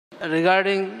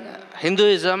regarding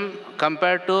Hinduism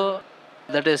compared to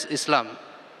that is Islam.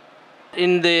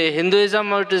 In the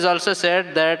Hinduism, it is also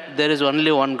said that there is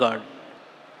only one God,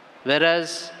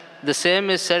 whereas the same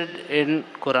is said in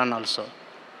Quran also.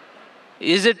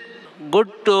 Is it good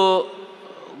to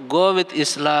go with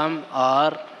Islam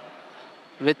or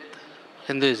with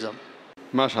Hinduism?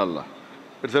 MashaAllah.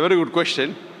 It's a very good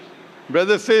question.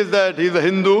 Brother says that he's a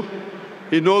Hindu.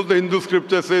 He knows the Hindu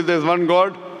scripture says there's one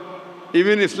God.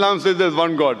 Even Islam says there's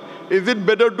one God. Is it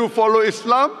better to follow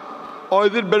Islam or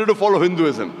is it better to follow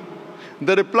Hinduism?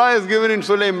 The reply is given in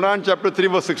Surah Imran chapter 3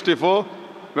 verse 64,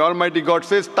 where Almighty God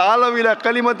says, Ta'alaw ila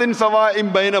kalimatin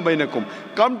sawa'in bayna bainakum.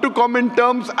 Come to common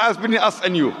terms as between us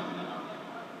and you.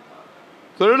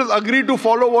 So let us agree to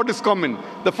follow what is common.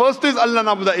 The first is Allah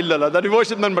na'budu illallah, that we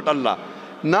worship none but Allah.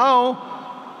 Now,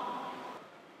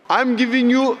 I'm giving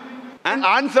you an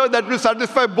answer that will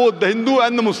satisfy both the Hindu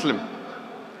and the Muslim.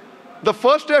 The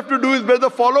first you have to do is better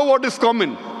follow what is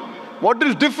common. What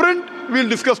is different, we'll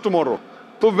discuss tomorrow.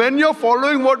 So when you're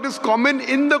following what is common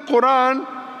in the Quran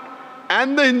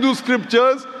and the Hindu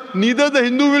scriptures, neither the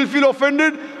Hindu will feel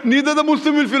offended, neither the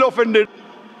Muslim will feel offended.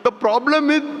 The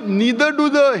problem is, neither do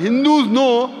the Hindus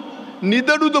know,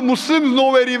 neither do the Muslims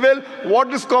know very well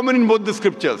what is common in both the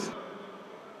scriptures.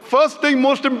 First thing,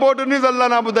 most important is Allah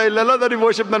na'budu illallah, that we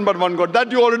worship none but one God.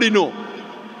 That you already know.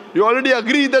 You already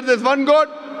agree that there's one God?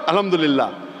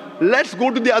 Alhamdulillah. Let's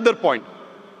go to the other point.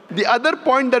 The other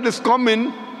point that is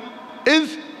common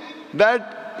is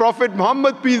that Prophet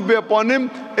Muhammad, peace be upon him,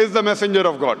 is the messenger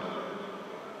of God.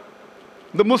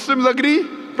 The Muslims agree,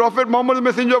 Prophet Muhammad is the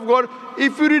messenger of God.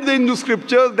 If you read the Hindu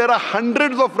scriptures, there are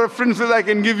hundreds of references I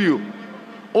can give you,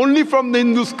 only from the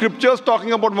Hindu scriptures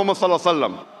talking about Muhammad sallallahu alaihi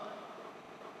wasallam.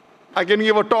 I can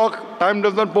give a talk, time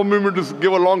does not permit me to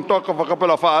give a long talk of a couple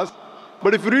of hours,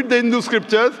 but if you read the Hindu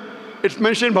scriptures, it's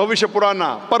mentioned Bhavishya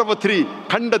Purana, Parva 3,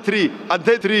 Khanda 3,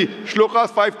 Adhyay 3, Shlokas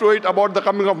 5 to 8 about the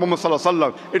coming of Muhammad sallallahu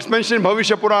alaihi wasallam. It's mentioned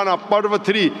Bhavishya Purana, Parva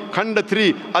 3, Khanda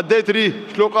 3, Adhyay 3,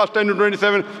 Shlokas 10 to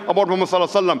 27 about Muhammad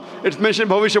sallallahu alaihi wasallam. It's mentioned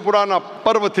Bhavishya Purana,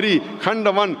 Parva 3,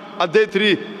 Khanda 1, Adhyay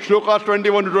 3, Shlokas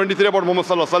 21 to 23 about Muhammad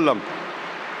sallallahu alaihi wasallam.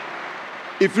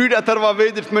 If you read Atharva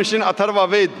Ved, it's mentioned Atharva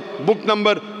Ved, book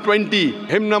number 20,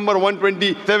 hymn number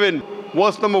 127,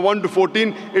 verse number 1 to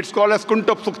 14. It's called as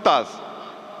Kuntap Suktas.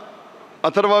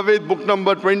 Atharva Ved, book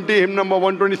number 20, hymn number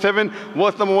 127,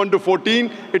 verse number 1 to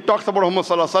 14. It talks about Muhammad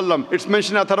sallallahu alaihi wasallam. It's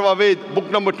mentioned Atharva Ved, book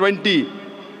number 20,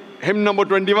 hymn number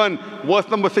 21, verse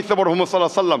number 6 about Muhammad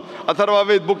sallallahu alaihi wasallam. Atharva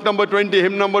Ved, book number 20,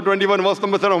 hymn number 21, verse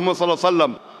number 7 of Muhammad sallallahu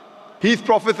alaihi wasallam. He's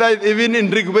prophesied even in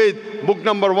Rig Ved, book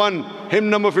number 1, hymn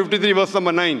number 53, verse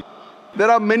number 9. There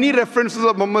are many references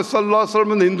of Muhammad sallallahu alaihi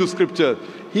wasallam in the Hindu scripture.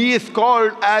 He is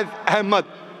called as Ahmad,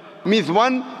 means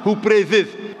one who praises.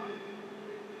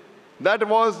 That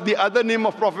was the other name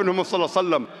of Prophet Muhammad sallallahu alaihi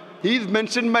wasallam. He is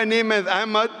mentioned by name as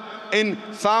Ahmad in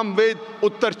Sam Ved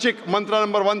Uttarchik, mantra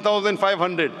number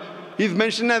 1500. He is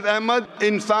mentioned as Ahmad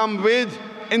in Sam Ved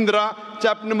Indra,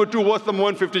 chapter number 2, verse number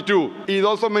 152. He is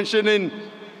also mentioned in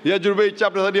Yajurved,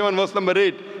 chapter 31, verse number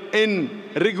 8. In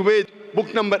Rig Ved,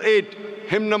 book number 8,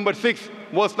 hymn number 6,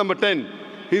 verse number 10.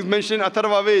 He is mentioned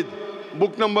Atharva Ved,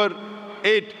 book number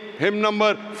 8, hymn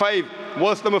number 5,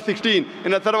 verse number 16.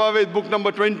 In Atharva Ved, book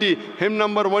number 20, hymn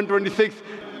number 126,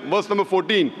 verse number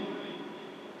 14.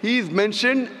 He is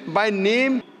mentioned by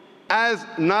name as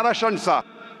Narashansa.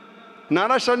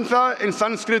 Narashansa in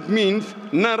Sanskrit means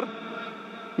Nar,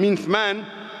 means man.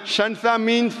 Shansa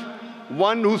means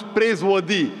one who's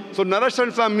praiseworthy. So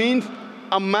Narashansa means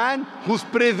a man who's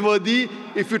praiseworthy.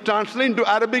 If you translate into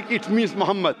Arabic, it means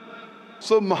Muhammad.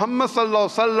 So Muhammad sallallahu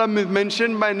alaihi wasallam is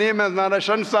mentioned by name as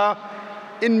Narashansa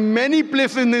in many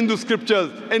places in the Hindu scriptures.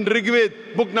 In Rig Ved,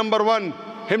 book number 1,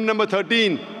 hymn number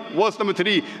 13, verse number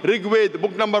 3. Rig Ved,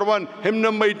 book number 1, hymn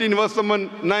number 18, verse number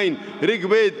 9. Rig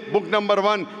Ved, book number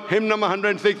 1, hymn number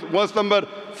 106, verse number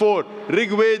 4.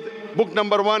 Rig Ved, book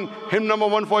number 1, hymn number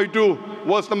 142,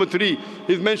 verse number 3.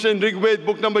 He's mentioned Rig Ved,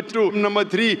 book number 2, hymn number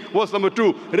 3, verse number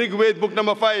 2. Rig Ved, book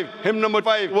number 5, hymn number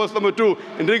 5, verse number 2.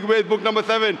 In Rig Ved, book number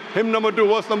 7, hymn number 2,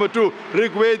 verse number 2.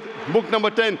 Rig Ved, book number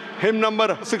 10, hymn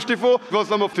number 64, verse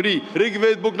number 3. Rig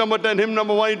Ved, book number 10, hymn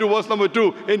number 1 verse number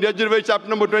 2. In Yajurved, chapter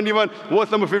number 21,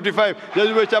 verse number 55.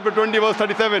 Yajurved, chapter 20, verse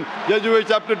 37. Yajurved,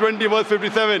 chapter 20, verse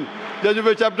 57.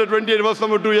 Yajurved, chapter 28, verse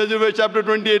number 2. Yajurved, chapter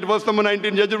 28, verse number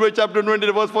 19. Yajurved, chapter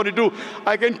 20, verse 42.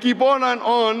 I can keep on and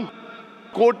on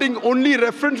quoting only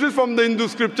references from the Hindu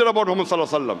scripture about Muhammad sallallahu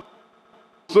alaihi wasallam.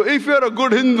 So if you are a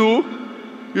good Hindu,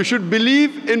 you should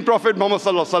believe in Prophet Muhammad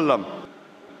sallallahu alaihi wasallam.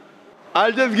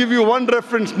 I'll just give you one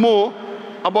reference more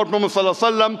about Muhammad sallallahu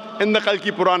alaihi wasallam in the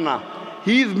Kalki Purana.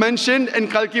 He is mentioned in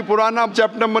Kalki Purana,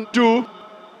 chapter number 2,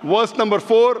 verse number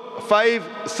 4, 5,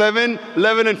 7,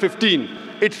 11 and 15.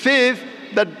 It says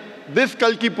that this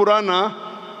Kalki Purana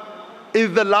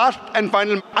is the last and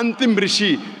final, Antim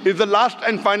Rishi, is the last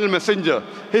and final messenger.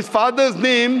 His father's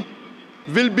name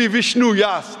will be Vishnu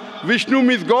Yas. Vishnu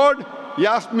means God,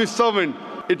 Yas means servant.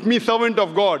 It means servant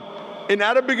of God. In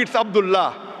Arabic, it's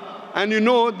Abdullah. And you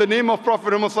know, the name of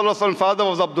Prophet Muhammad's father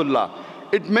was Abdullah.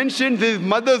 It mentions his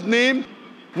mother's name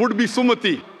would be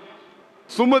Sumati.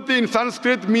 Sumati in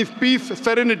Sanskrit means peace,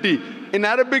 serenity. In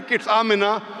Arabic, it's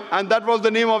Amina, and that was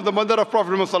the name of the mother of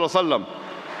Prophet Muhammad.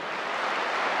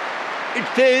 It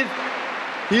says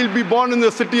he'll be born in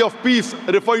the city of peace,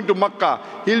 referring to Makkah.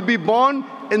 He'll be born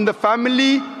in the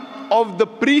family of the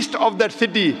priest of that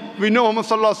city. We know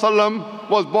Muhammad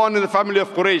was born in the family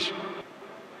of Quraysh.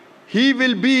 He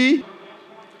will be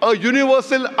a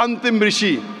universal Antim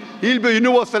Rishi. He'll be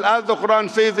universal, as the Quran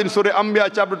says in Surah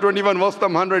Anbiya, chapter 21, verse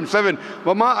 107.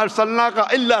 وَمَا أَرْسَلْنَاكَ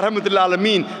إِلَّا رَحْمَةً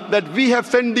لِلْعَالَمِينَ. That we have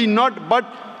sent thee not but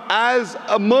as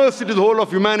a mercy to the whole of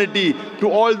humanity, to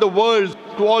all the worlds,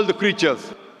 to all the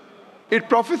creatures. It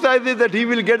prophesies that he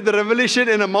will get the revelation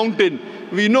in a mountain.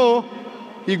 We know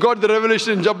he got the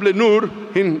revelation in Jabal Nur,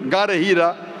 in Gara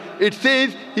Hira. It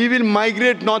says he will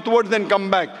migrate northwards and come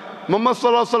back.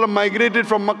 Muhammad migrated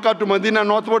from Makkah to Medina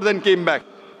northwards and came back.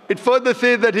 It further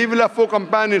says that he will have 4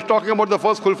 companions, talking about the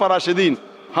first Khulfa Rashidin.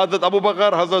 Hazrat Abu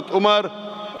Bakr, Hazrat Umar,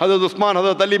 Hazrat Usman,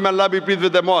 Hazrat Ali, may Allah be pleased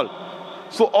with them all.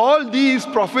 So all these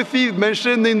prophecies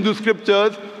mentioned in the Hindu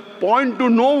scriptures point to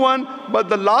no one but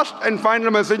the last and final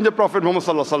messenger, Prophet Muhammad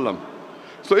sallallahu alaihi wasallam.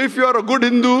 So if you are a good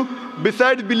Hindu,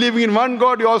 besides believing in one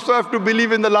God, you also have to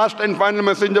believe in the last and final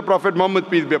messenger, Prophet Muhammad,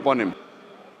 peace be upon him.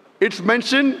 It's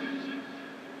mentioned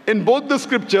in both the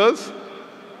scriptures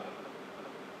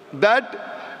that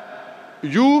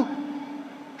you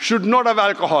should not have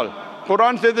alcohol.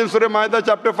 Quran says in Surah Ma'idah,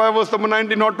 chapter 5, verse number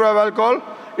 90, not to have alcohol.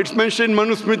 It's mentioned in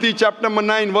Manusmriti, chapter number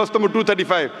 9, verse number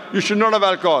 235. You should not have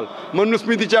alcohol.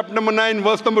 Manusmriti, chapter number 9,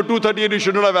 verse number 238, you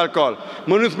should not have alcohol.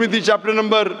 Manusmriti, chapter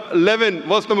number 11,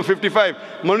 verse number 55.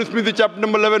 Manusmriti, chapter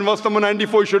number 11, verse number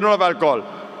 94, you should not have alcohol.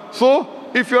 So,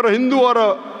 if you're a Hindu or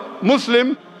a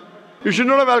Muslim, you should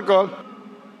not have alcohol.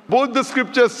 Both the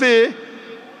scriptures say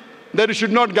that you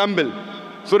should not gamble.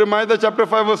 Surah Ma'idah, chapter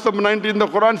 5, verse number 19, the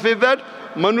Quran says that.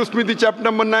 Manusmriti, chapter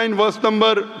number 9, verse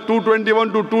number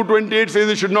 221 to 228 says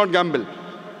you should not gamble.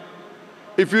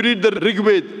 If you read the Rig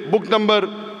Veda, book number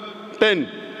 10,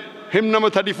 hymn number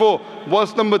 34,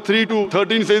 verse number 3 to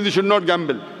 13 says you should not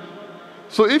gamble.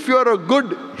 So if you are a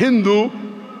good Hindu,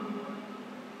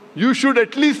 you should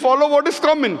at least follow what is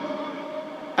common.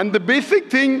 And the basic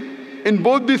thing in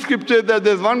both these scriptures that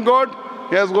there is one God,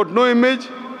 he has got no image,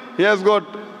 he has got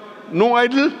no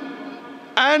idol,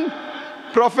 and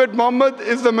Prophet Muhammad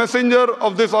is the messenger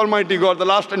of this Almighty God, the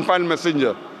last and final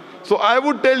messenger. So I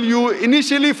would tell you,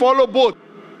 initially follow both.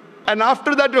 And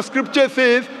after that, your scripture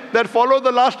says that follow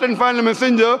the last and final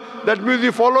messenger. That means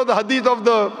you follow the hadith of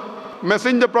the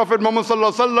messenger, Prophet Muhammad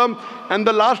sallallahu alaihi wasallam, and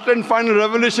the last and final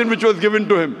revelation which was given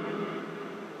to him.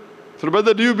 So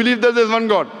brother, do you believe that there is one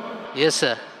God? Yes,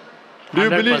 sir. 100%. Do you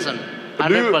believe?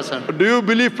 100%. Do you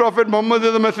believe Prophet Muhammad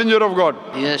is the messenger of God?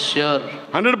 Yes, sure.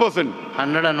 100%.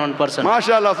 101%.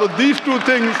 MashaAllah. So these two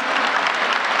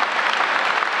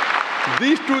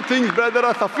things, brother,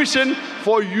 are sufficient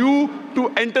for you to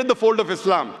enter the fold of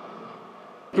Islam.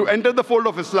 To enter the fold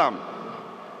of Islam.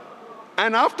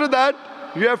 And after that,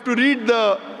 you have to read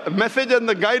the message and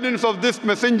the guidance of this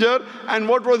messenger and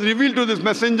what was revealed to this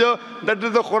messenger, that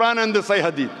is the Quran and the Sahih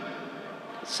Hadith.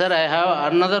 Sir, I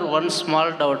have another one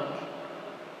small doubt.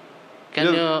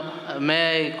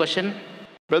 May I question?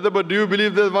 Brother, but do you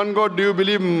believe there is one God? Do you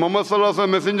believe Muhammad sallallahu alaihi wasallam,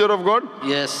 messenger of God?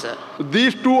 Yes, sir.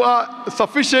 These two are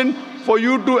sufficient for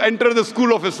you to enter the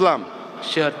school of Islam.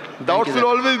 Sure. Doubts will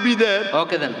always be there.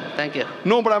 Okay then, thank you.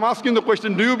 No, but I'm asking the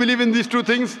question, do you believe in these two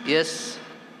things? Yes.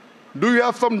 Do you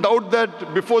have some doubt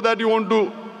that before that you want to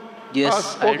Yes,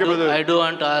 ask? Okay, brother. I do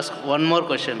want to ask one more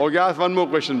question. Okay, ask one more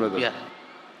question, brother. Yeah.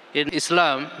 In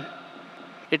Islam,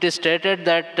 it is stated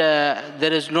that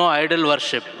there is no idol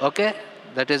worship, okay?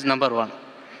 That is number one.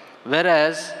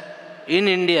 Whereas in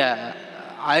India,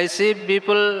 I see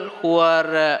people who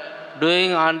are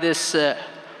doing on this,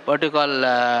 what you call,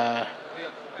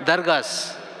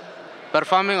 dargahs,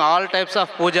 performing all types of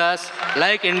pujas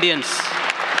like Indians,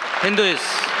 Hindus,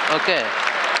 okay?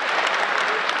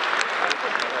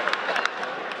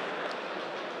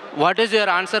 What is your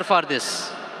answer for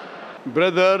this?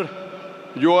 Brother,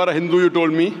 you are a Hindu, you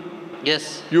told me.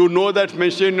 Yes. You know that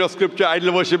mentioned in your scripture,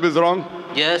 idol worship is wrong.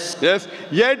 Yes. Yes.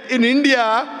 Yet in India,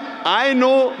 I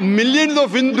know millions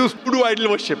of Hindus who do idol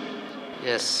worship.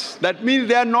 Yes. That means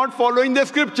they are not following the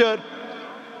scripture.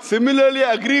 similarly,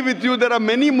 I agree with you, there are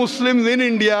many Muslims in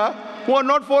India who are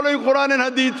not following Quran and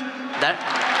Hadith.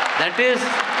 That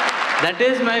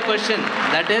is my question.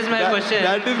 That is my question.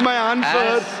 That is my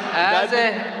answer.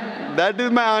 That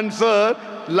is my answer.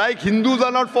 Like Hindus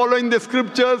are not following the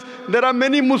scriptures, there are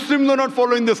many Muslims who are not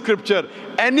following the scripture.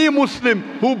 Any Muslim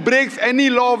who breaks any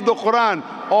law of the Quran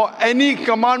or any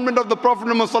commandment of the Prophet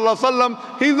Muhammad sallallahu alaihi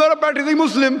wasallam, he is not a practicing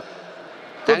Muslim.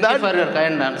 So Thank you for your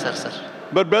kind answer, sir.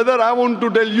 But brother, I want to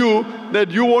tell you that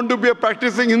you want to be a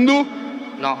practicing Hindu?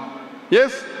 No.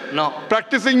 Yes? No.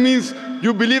 Practicing means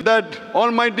you believe that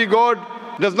Almighty God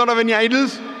does not have any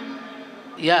idols?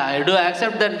 Yeah, I do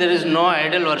accept that there is no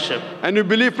idol worship. And you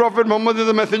believe Prophet Muhammad is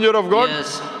a messenger of God?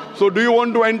 Yes. So do you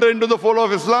want to enter into the fold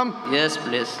of Islam? Yes,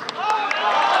 please.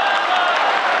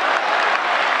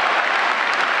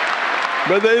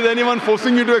 Brother, is anyone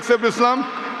forcing you to accept Islam?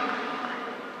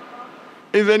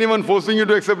 Is anyone forcing you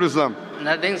to accept Islam?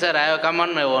 Nothing, sir. I have come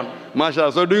on my own.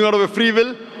 MashaAllah. So doing out of a free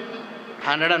will?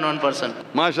 101%.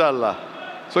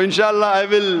 MashaAllah. So inshallah,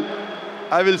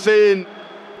 I will say in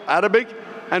Arabic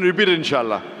and repeat it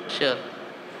inshallah. Sure.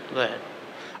 Go ahead.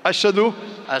 Ashhadu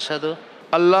Ashhadu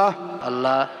Allah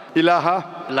Allah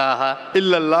ilaha ilaha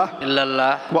illallah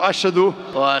illallah wa ashhadu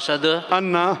wa ashhadu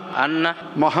anna anna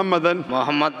Muhammadan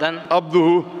Muhammadan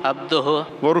abduhu abduhu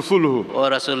wa rasuluhu. wa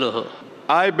rasuluhu.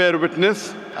 I bear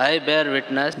witness I bear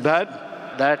witness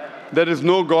that that there is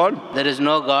no God there is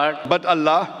no God but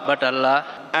Allah, but Allah,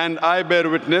 and I bear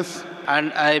witness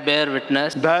and I bear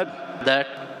witness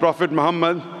that Prophet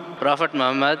Muhammad Prophet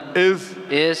Muhammad is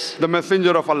the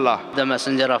messenger of Allah. the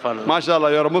messenger of Allah.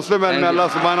 MashaAllah, you're a Muslim, and may Allah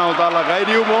subhanahu wa ta'ala guide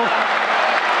you more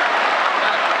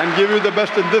and give you the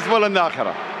best in this world and the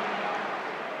akhirah.